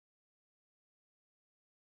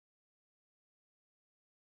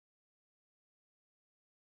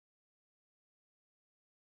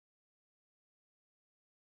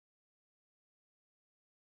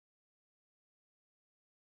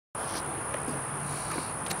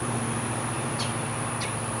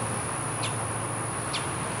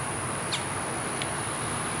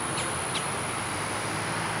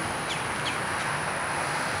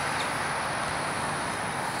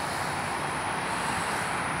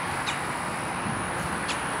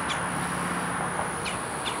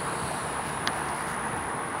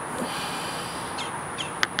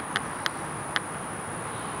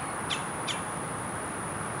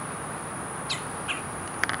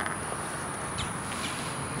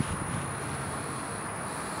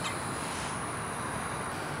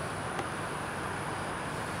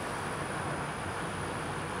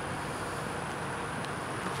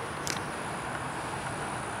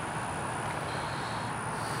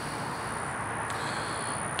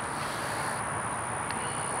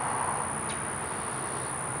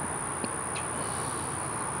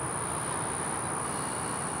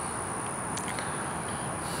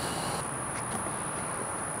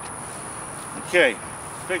Okay,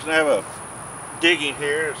 fixing to have a digging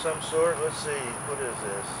here of some sort. Let's see, what is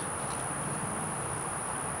this?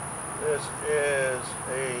 This is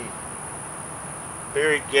a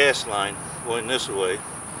buried gas line going this way.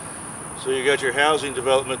 So you got your housing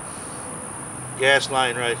development gas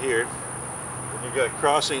line right here, and you got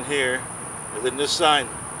crossing here, and then this sign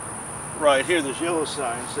right here, this yellow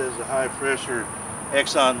sign says the high pressure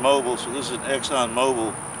Exxon Mobil. So this is an Exxon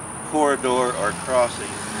Mobil corridor or crossing.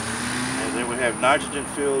 And then we have nitrogen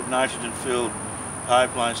filled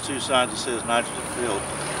pipelines, two signs that says nitrogen filled.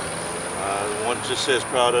 One just says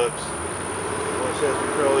products, one says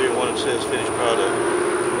petroleum, one says finished product.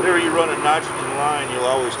 Whenever you run a nitrogen line, you'll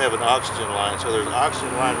always have an oxygen line. So there's an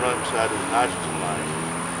oxygen line running beside the nitrogen line.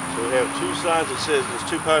 So we have two signs that says, there's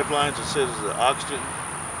two pipelines that says the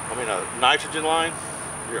a nitrogen line.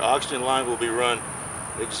 Your oxygen line will be run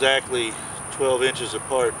exactly 12 inches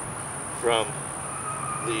apart from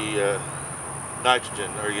the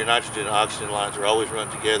nitrogen, or your nitrogen and oxygen lines are always run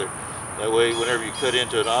together. That way, whenever you cut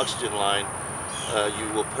into an oxygen line,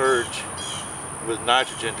 you will purge with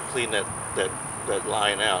nitrogen to clean that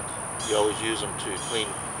line out. You always use them to clean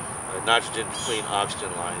nitrogen to clean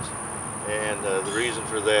oxygen lines. And the reason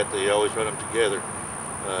for that, they always run them together.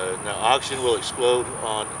 Now, oxygen will explode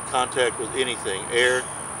on contact with anything: air,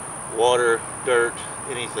 water, dirt,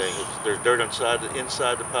 anything. If there's dirt inside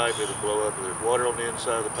the pipe, it will blow up. If there's water on the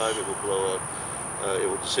inside of the pipe, it will blow up. It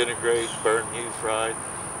will disintegrate, burn you, fried.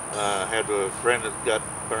 I had a friend that got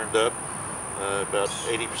burned up. About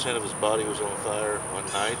 80% of his body was on fire one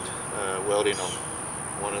night, welding on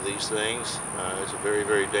one of these things. It's very,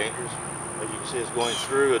 very dangerous. As you can see, it's going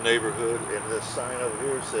through a neighborhood, and this sign over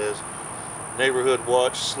here says, "Neighborhood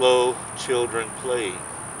watch, slow, children play."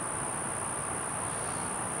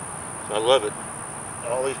 So I love it.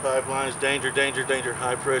 All these pipelines, danger, danger, danger,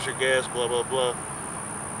 high pressure gas, blah, blah, blah.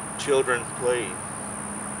 Children play.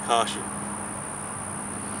 Caution.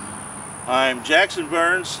 I'm Jackson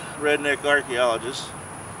Burns, Redneck Archaeologist,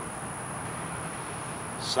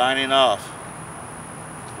 signing off.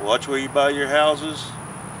 Watch where you buy your houses.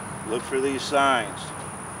 Look for these signs.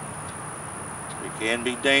 It can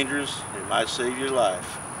be dangerous. It might save your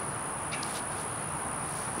life.